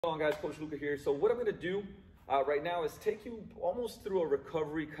Hello guys, Coach Luca here. So what I'm going to do right now is take you almost through a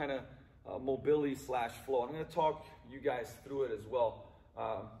recovery kind of mobility slash flow. I'm going to talk you guys through it as well.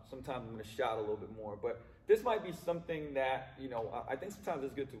 Sometimes I'm going to shout a little bit more, but this might be something that, I think sometimes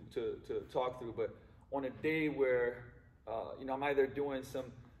it's good to talk through, but on a day where, I'm either doing some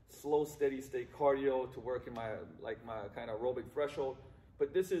slow, steady state cardio to work in my kind of aerobic threshold,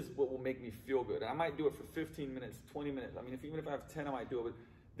 but this is what will make me feel good. And I might do it for 15 minutes, 20 minutes. I mean, even if I have 10, I might do it. But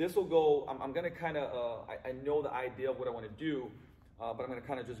this will go, I'm going to kind of, I know the idea of what I want to do, but I'm going to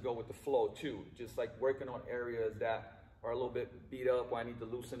kind of just go with the flow too. Just like working on areas that are a little bit beat up, where I need to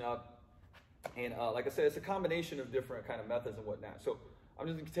loosen up. And like I said, it's a combination of different kind of methods and whatnot. So I'm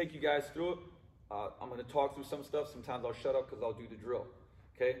just going to take you guys through it. I'm going to talk through some stuff. Sometimes I'll shut up because I'll do the drill.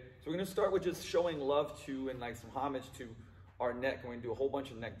 Okay, so we're going to start with just showing love to and like some homage to our neck. And we're going to do a whole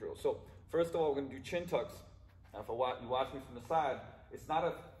bunch of neck drills. So first of all, we're going to do chin tucks. Now, if you watch me from the side, it's not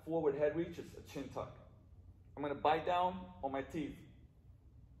a forward head reach, it's a chin tuck. I'm going to bite down on my teeth.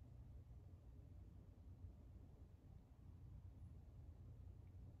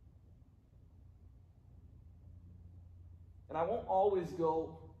 And I won't always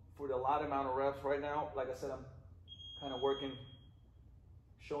go for the lot amount of reps right now. Like I said, I'm kind of working,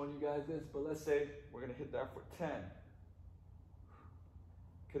 showing you guys this, but let's say we're going to hit that for 10.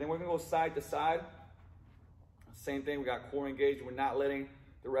 Okay, then we're going to go side to side. Same thing, we got core engaged. We're not letting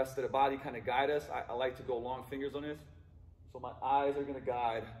the rest of the body kind of guide us. I like to go long fingers on this. So my eyes are going to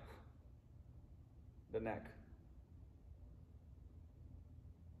guide the neck.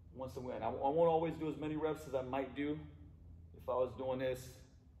 Once again, I won't always do as many reps as I might do if I was doing this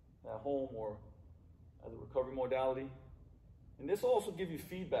at home or as a recovery modality. And this will also give you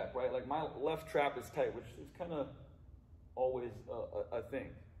feedback, right? Like my left trap is tight, which is kind of always a thing,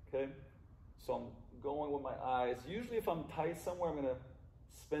 okay? So I'm going with my eyes. Usually if I'm tight somewhere, I'm gonna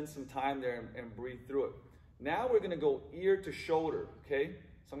spend some time there and breathe through it. Now we're gonna go ear to shoulder, okay?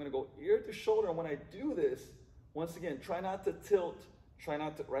 So I'm gonna go ear to shoulder, and when I do this, once again, try not to tilt, right?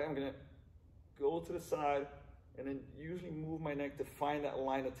 I'm gonna go to the side and then usually move my neck to find that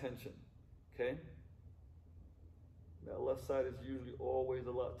line of tension, okay? That left side is usually always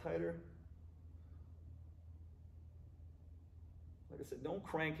a lot tighter. Like I said, don't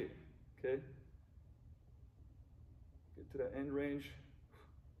crank it, okay? Get to that end range.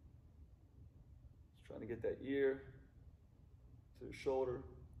 Just trying to get that ear to the shoulder.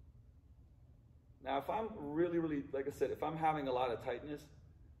 Now, if I'm really, like I said, if I'm having a lot of tightness,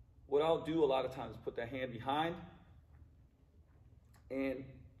 what I'll do a lot of times is put that hand behind and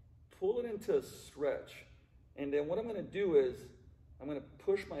pull it into a stretch. And then what I'm gonna do is, I'm gonna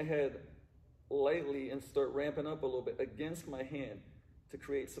push my head lightly and start ramping up a little bit against my hand to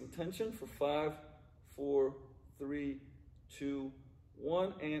create some tension for 5, 4, 3, 2,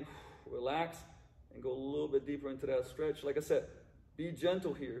 1, and relax and go a little bit deeper into that stretch. Like I said, be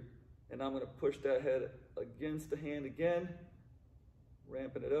gentle here, and I'm gonna push that head against the hand again,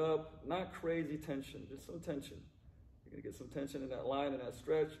 ramping it up. Not crazy tension, just some tension. You're gonna get some tension in that line and that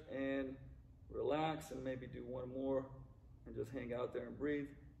stretch, and relax, and maybe do one more and just hang out there and breathe.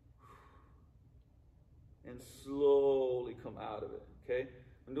 And slowly come out of it, okay?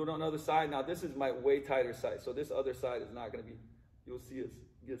 I'm doing it on the other side. Now this is my way tighter side, so this other side is not gonna be, you'll see it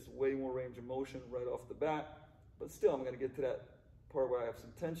gets way more range of motion right off the bat, but still I'm gonna get to that part where I have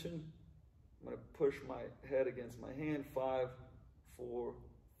some tension. I'm gonna push my head against my hand. 5, 4,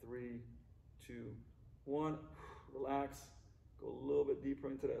 3, 2, 1. Relax, go a little bit deeper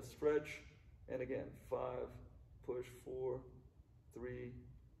into that stretch. And again, 5, push, 4, 3,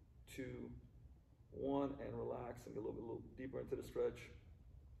 2, 1, and relax and get a little deeper into the stretch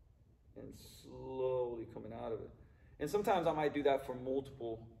and slowly coming out of it. And sometimes I might do that for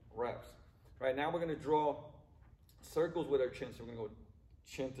multiple reps. Right now we're gonna draw circles with our chin. So we're gonna go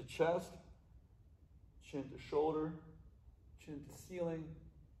chin to chest, chin to shoulder, chin to ceiling,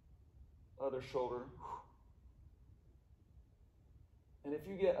 other shoulder. And if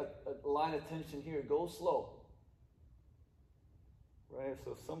you get a line of tension here, go slow, right?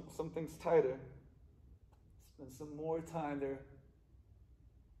 So something's tighter. Spend some more time there.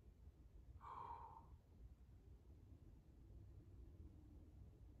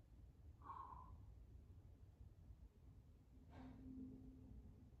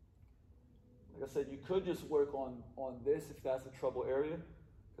 Like I said, you could just work on this if that's a trouble area.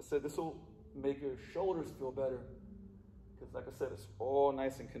 Like I said, this will make your shoulders feel better, because like I said, it's all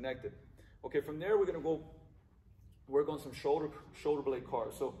nice and connected. Okay, from there we're gonna go work on some shoulder blade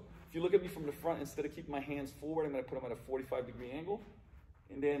carves. So if you look at me from the front, instead of keeping my hands forward, I'm gonna put them at a 45-degree angle,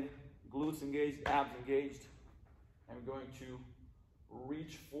 and then glutes engaged, abs engaged. I'm going to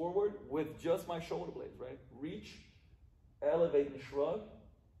reach forward with just my shoulder blades, right? Reach, elevate and shrug,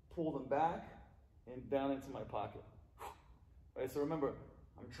 pull them back, and down into my pocket. Right, so remember,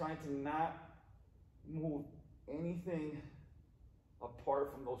 I'm trying to not move anything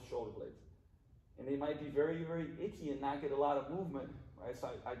apart from those shoulder blades. And they might be very, very itchy and not get a lot of movement, right? So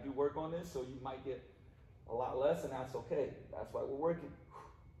I do work on this, so you might get a lot less, and that's okay. That's why we're working.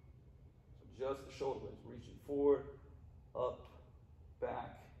 So just the shoulder blades, reaching forward, up,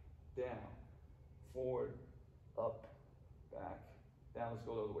 back, down, forward, up, back, down. Let's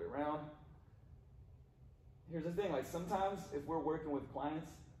go the other way around. Here's the thing, like sometimes if we're working with clients,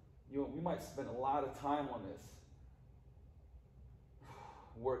 we might spend a lot of time on this,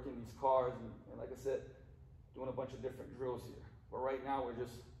 working these cars, and like I said, doing a bunch of different drills here. But right now we're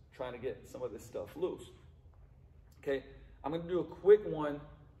just trying to get some of this stuff loose. Okay, I'm gonna do a quick one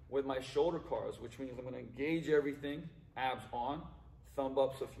with my shoulder cars, which means I'm gonna engage everything, abs on, thumb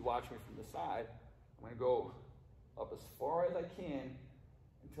up, so if you watch me from the side, I'm gonna go up as far as I can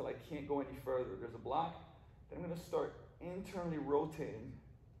until I can't go any further. There's a block. Then I'm gonna start internally rotating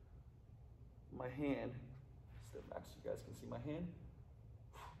my hand. Step back so you guys can see my hand.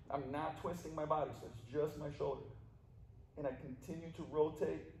 I'm not twisting my body, so it's just my shoulder. And I continue to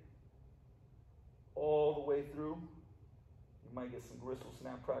rotate all the way through. You might get some gristle,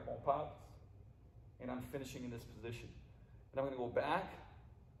 snap, crackle, and pops. And I'm finishing in this position. And I'm gonna go back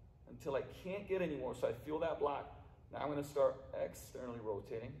until I can't get anymore, so I feel that block. Now I'm gonna start externally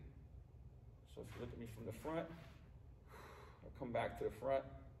rotating. So if you look at me from the front, I'll come back to the front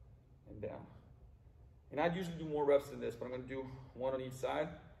and down. And I'd usually do more reps than this, but I'm gonna do one on each side.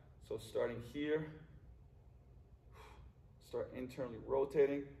 So starting here, start internally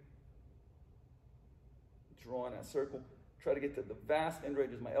rotating, drawing that circle. Try to get to the vast end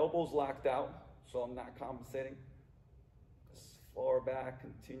ranges. My elbow's locked out, so I'm not compensating. As far back,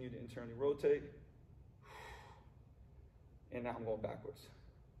 continue to internally rotate. And now I'm going backwards.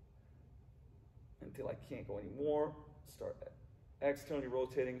 Until I can't go anymore, start externally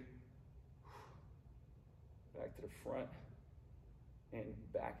rotating, back to the front, and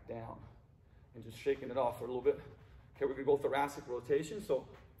back down. And just shaking it off for a little bit. Okay, we're gonna go thoracic rotation, so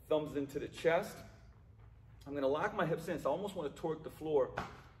thumbs into the chest. I'm gonna lock my hips in, so I almost wanna torque the floor,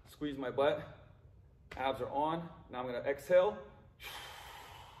 squeeze my butt, abs are on. Now I'm gonna exhale,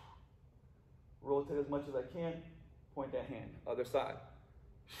 rotate as much as I can, point that hand, other side.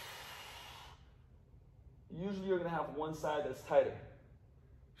 Usually you're gonna have one side that's tighter.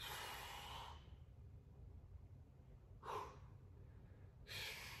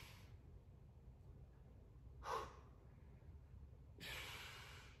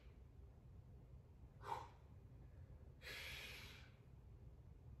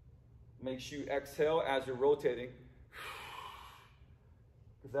 Make sure you exhale as you're rotating,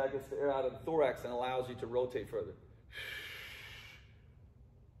 because that gets the air out of the thorax and allows you to rotate further.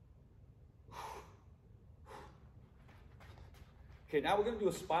 Okay, now we're gonna do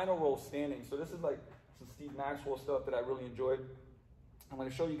a spinal roll standing. So this is like some Steve Maxwell stuff that I really enjoyed. I'm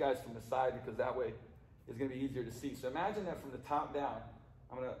gonna show you guys from the side because that way it's gonna be easier to see. So imagine that from the top down,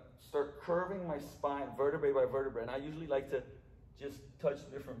 I'm gonna start curving my spine vertebrae by vertebrae. And I usually like to just touch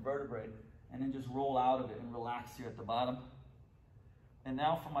the different vertebrae and then just roll out of it and relax here at the bottom. And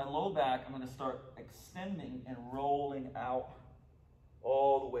now for my low back, I'm gonna start extending and rolling out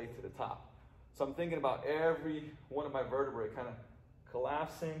all the way to the top. So I'm thinking about every one of my vertebrae kind of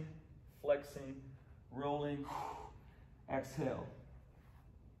collapsing, flexing, rolling, exhale.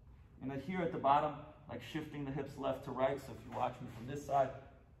 And then here at the bottom, like shifting the hips left to right. So if you watch me from this side,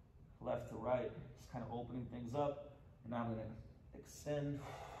 left to right, just kind of opening things up. And now I'm gonna extend,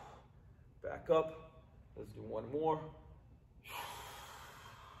 back up. Let's do one more.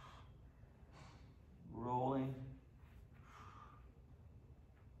 Rolling,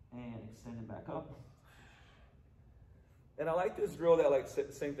 and extending back up. And I like this drill that, like,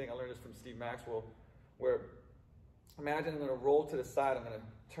 same thing, I learned this from Steve Maxwell, where imagine I'm gonna roll to the side, I'm gonna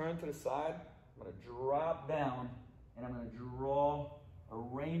turn to the side, I'm gonna drop down, and I'm gonna draw a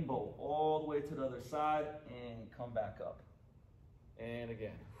rainbow all the way to the other side and come back up. And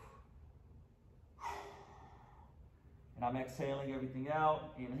again. And I'm exhaling everything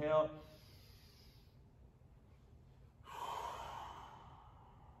out, inhale.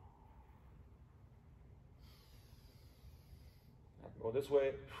 Go this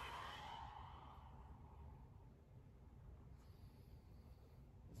way.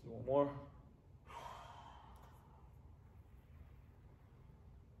 Let's do one more.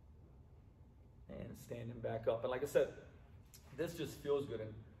 And standing back up. And like I said, this just feels good.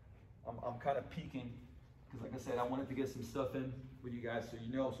 And I'm kind of peaking because, like I said, I wanted to get some stuff in with you guys so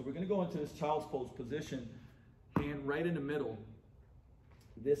you know. So we're gonna go into this child's pose position, hand right in the middle.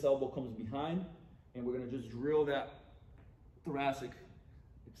 This elbow comes behind, and we're gonna just drill that thoracic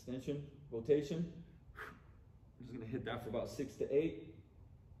extension, rotation. I'm just gonna hit that for about 6 to 8.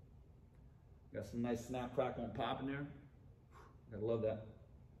 Got some nice snap, crackle, and pop in there. I love that.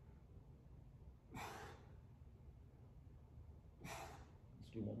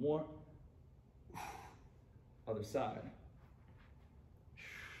 Let's do one more. Other side.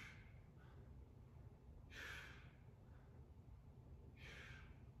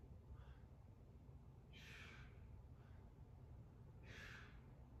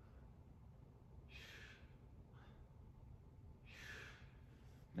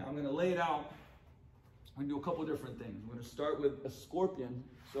 Now I'm going to lay it out. I'm going to do a couple different things. I'm going to start with a scorpion.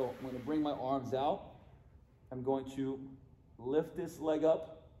 So I'm going to bring my arms out. I'm going to lift this leg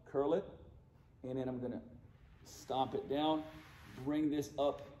up, curl it, and then I'm going to stomp it down, bring this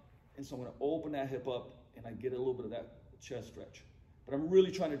up, and so I'm going to open that hip up, and I get a little bit of that chest stretch. But I'm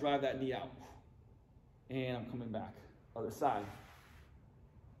really trying to drive that knee out. And I'm coming back. Other side.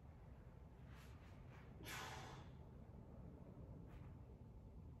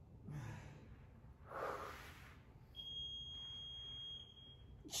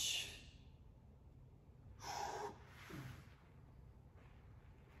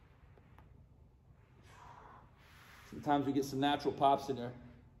 Sometimes we get some natural pops in there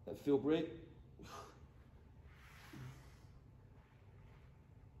that feel great.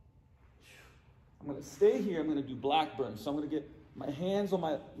 I'm going to stay here. I'm going to do Blackburn. So I'm going to get my hands on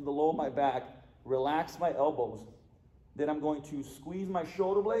the low of my back, relax my elbows. Then I'm going to squeeze my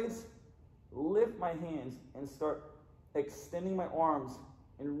shoulder blades, lift my hands, and start extending my arms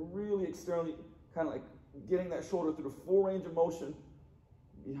and really externally kind of like getting that shoulder through the full range of motion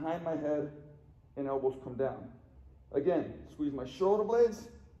behind my head, and elbows come down. Again, squeeze my shoulder blades,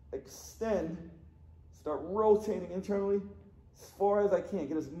 extend, start rotating internally as far as I can.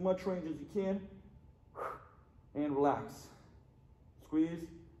 Get as much range as you can, and relax. Squeeze.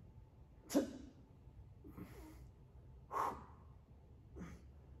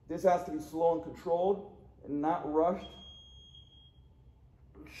 This has to be slow and controlled and not rushed.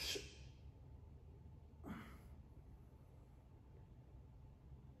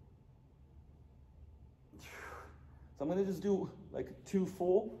 So I'm going to just do like 2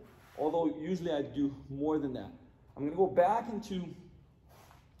 full, although usually I do more than that. I'm going to go back into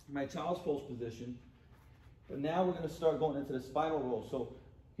my child's pose position, but now we're going to start going into the spinal roll. So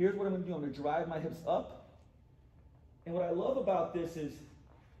here's what I'm going to do. I'm going to drive my hips up. And what I love about this is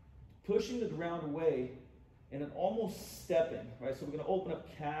pushing the ground away and then almost stepping, right? So we're going to open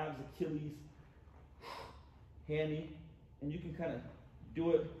up calves, Achilles, hammy, and you can kind of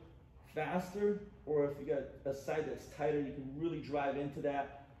do it faster, or if you got a side that's tighter, you can really drive into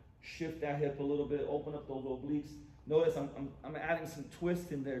that, shift that hip a little bit, open up those obliques. Notice I'm adding some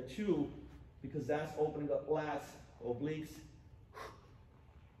twist in there too, because that's opening up lats, obliques.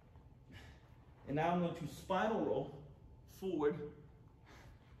 And now I'm going to spinal roll forward.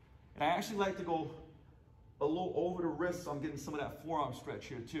 And I actually like to go a little over the wrist, so I'm getting some of that forearm stretch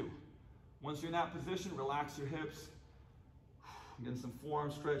here too. Once you're in that position, relax your hips. Getting some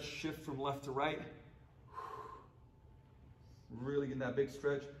forearm stretch, shift from left to right. Really getting that big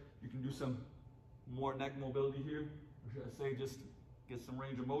stretch. You can do some more neck mobility here. Or should I say just get some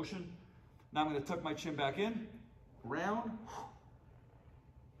range of motion. Now I'm going to tuck my chin back in, round,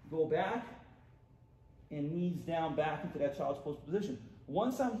 go back, and knees down back into that child's pose position.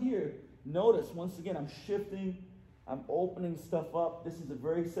 Once I'm here, notice, once again, I'm shifting, I'm opening stuff up. This is a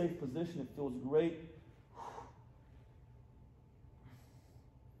very safe position. It feels great.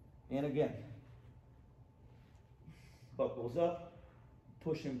 And again, butt goes up,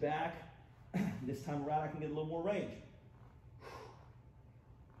 pushing back. This time around, I can get a little more range.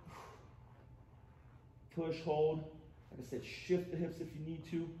 Push, hold. Like I said, shift the hips if you need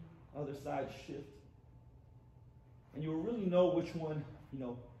to. Other side, shift. And you'll really know which one,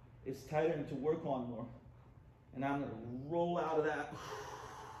 is tighter and to work on more. And I'm going to roll out of that.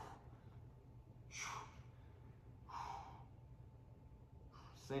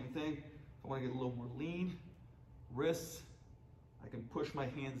 Same thing. If I want to get a little more lean, wrists, I can push my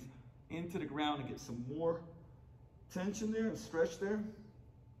hands into the ground and get some more tension there and stretch there.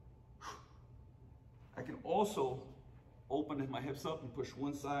 I can also open my hips up and push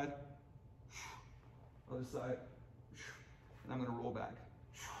one side, other side, and I'm going to roll back.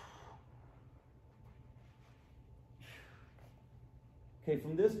 Okay,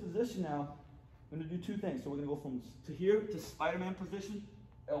 from this position now, I'm going to do 2 things. So we're going to go from to here to Spider-Man position,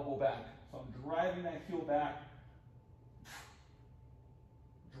 elbow back. So I'm driving that heel back,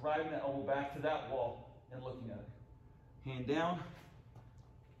 driving that elbow back to that wall and looking at it. Hand down,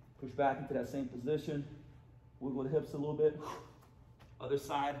 push back into that same position, wiggle the hips a little bit. Other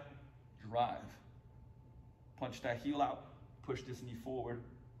side, drive. Punch that heel out, push this knee forward,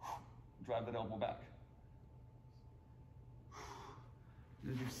 drive that elbow back.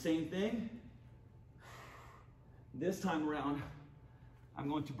 Then do the same thing. This time around, I'm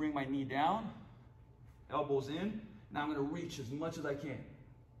going to bring my knee down, elbows in. Now I'm going to reach as much as I can.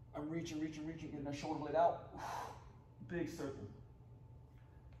 I'm reaching, getting that shoulder blade out. Big circle.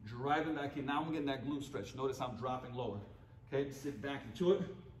 Driving back in. Now I'm getting that glute stretch. Notice I'm dropping lower. Okay, sit back into it.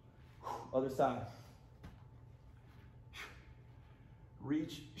 Other side.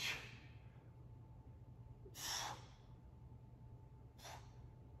 Reach.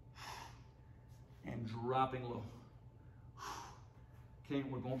 And dropping low. Okay,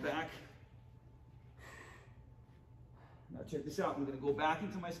 we're going back. Now check this out. I'm going to go back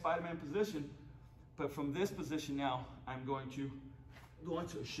into my Spider-Man position, but from this position now, I'm going to go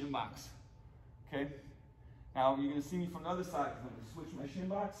into a shin box. Okay? Now you're going to see me from the other side. I'm going to switch my shin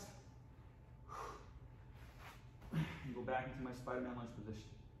box and go back into my Spider-Man lunge position.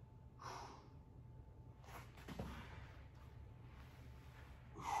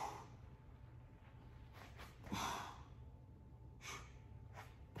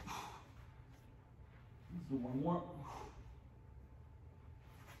 Let's do one more.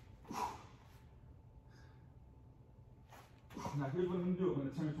 Now here's what I'm going to do. I'm going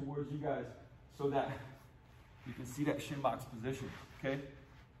to turn it towards you guys so that you can see that shin box position, okay?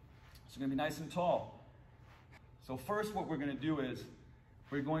 So you're going to be nice and tall. So first what we're going to do is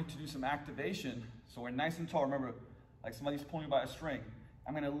we're going to do some activation. So we're nice and tall. Remember, like somebody's pulling by a string.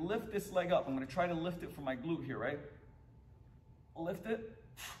 I'm going to lift this leg up. I'm going to try to lift it from my glute here, right? Lift it,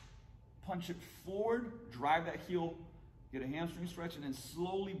 punch it forward, drive that heel, get a hamstring stretch, and then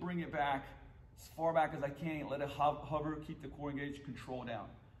slowly bring it back as far back as I can. Let it hover, keep the core engaged, control down.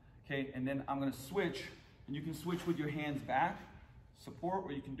 Okay, and then I'm going to switch, and you can switch with your hands back, support,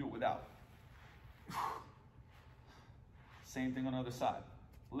 or you can do it without. Same thing on the other side.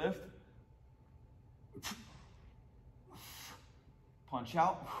 Lift, punch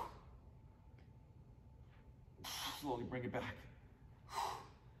out, slowly bring it back.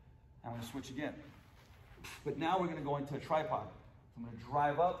 I'm going to switch again. But now we're going to go into a tripod. I'm going to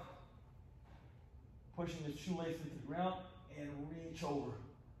drive up, pushing this shoelace into the ground, and reach over.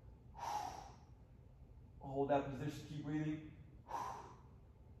 Hold that position, keep breathing.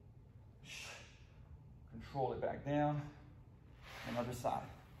 Control it back down. Another side.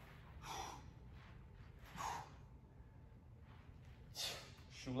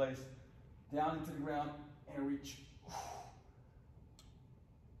 Shoelace down into the ground and reach.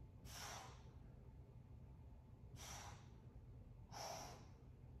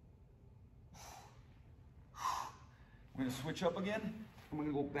 We're going to switch up again, and we're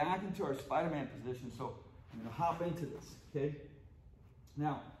going to go back into our Spider-Man position. So I'm going to hop into this, okay?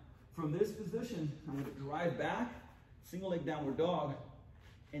 Now, from this position, I'm going to drive back, single leg downward dog,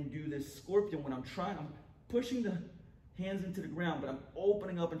 and do this scorpion when I'm pushing the hands into the ground, but I'm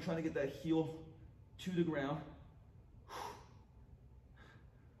opening up and trying to get that heel to the ground.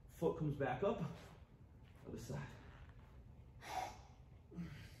 Foot comes back up, other side.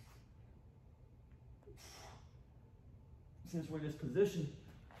 Since we're in this position,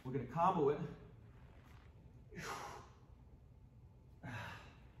 we're going to combo it.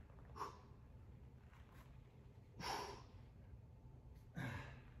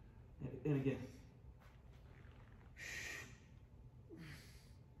 And again.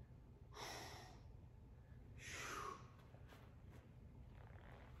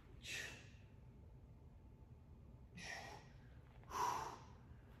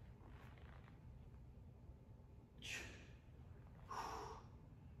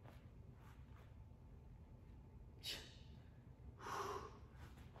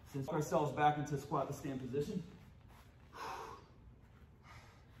 Since ourselves back into squat to stand position.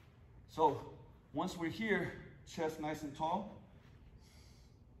 So once we're here, chest nice and tall,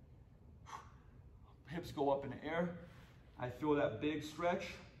 hips go up in the air. I feel that big stretch.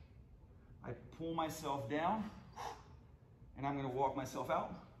 I pull myself down, and I'm going to walk myself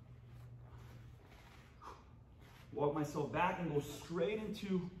out. Walk myself back and go straight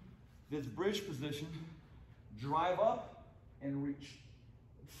into this bridge position. Drive up and reach.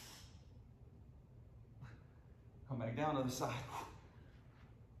 Come back down to the side.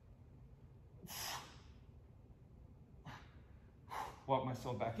 Walk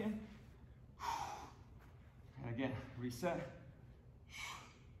myself back in. And again, reset.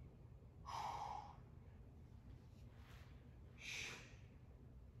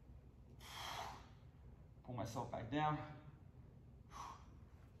 myself back down.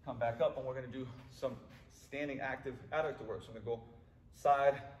 Come back up, and we're gonna do some standing active adductor work. So I'm gonna go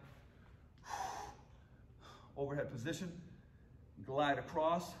side, overhead position, glide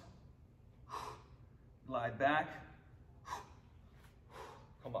across, glide back,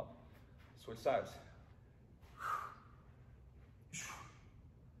 come up, switch sides.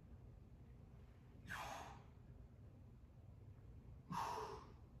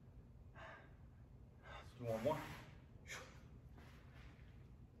 Let's do one more.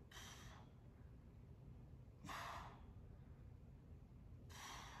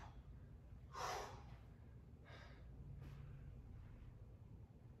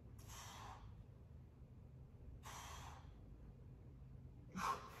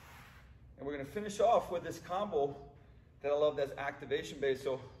 And we're gonna finish off with this combo that I love that's activation based.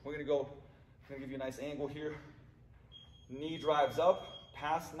 So we're gonna go, I'm gonna give you a nice angle here. Knee drives up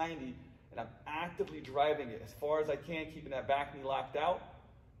past 90, and I'm actively driving it as far as I can, keeping that back knee locked out.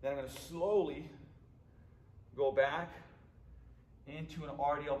 Then I'm gonna slowly go back into an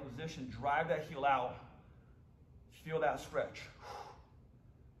RDL position, drive that heel out, feel that stretch.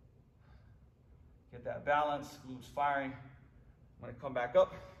 Get that balance, glutes firing. I'm gonna come back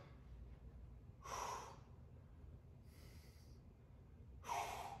up.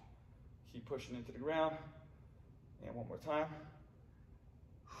 Keep pushing into the ground. And one more time.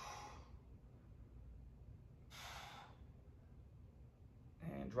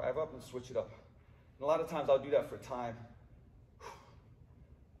 And drive up and switch it up. And a lot of times I'll do that for time.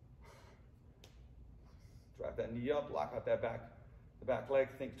 Drive that knee up, lock out that the back leg,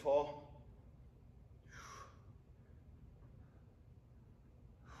 think tall.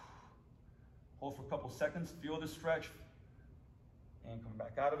 Hold for a couple seconds, feel the stretch, and come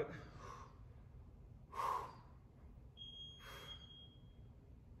back out of it.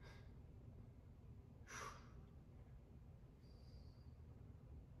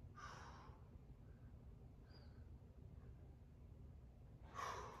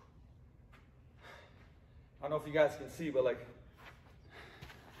 I don't know if you guys can see, but like,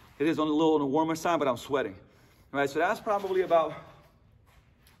 it is on a little on the warmer side, but I'm sweating. All right, so that's probably about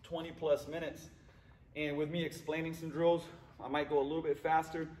 20 plus minutes. And with me explaining some drills, I might go a little bit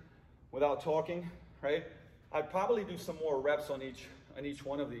faster without talking, right? I'd probably do some more reps on each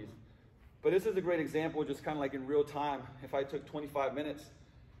one of these. But this is a great example, just kind of like in real time. If I took 25 minutes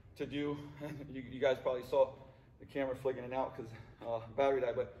to do, you guys probably saw the camera flicking in and out because battery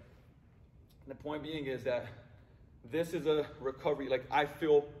died, but the point being is that this is a recovery. Like, I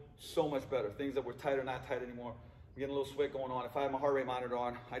feel so much better. Things that were tight are not tight anymore. I'm getting a little sweat going on. If I had my heart rate monitor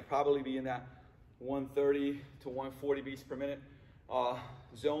on, I'd probably be in that 130 to 140 beats per minute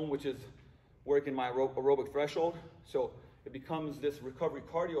zone, which is working my aerobic threshold. So it becomes this recovery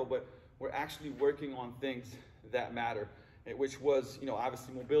cardio, but we're actually working on things that matter, which was, you know,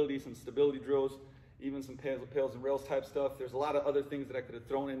 obviously mobility, some stability drills, even some pails and rails type stuff. There's a lot of other things that I could have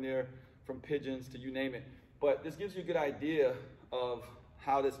thrown in there, from pigeons to you name it. But this gives you a good idea of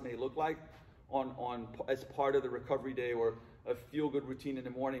how this may look like on as part of the recovery day or a feel-good routine in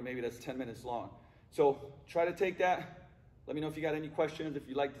the morning, maybe that's 10 minutes long. So try to take that. Let me know if you got any questions. If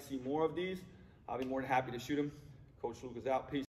you'd like to see more of these, I'll be more than happy to shoot them. Coach Luke is out. Peace.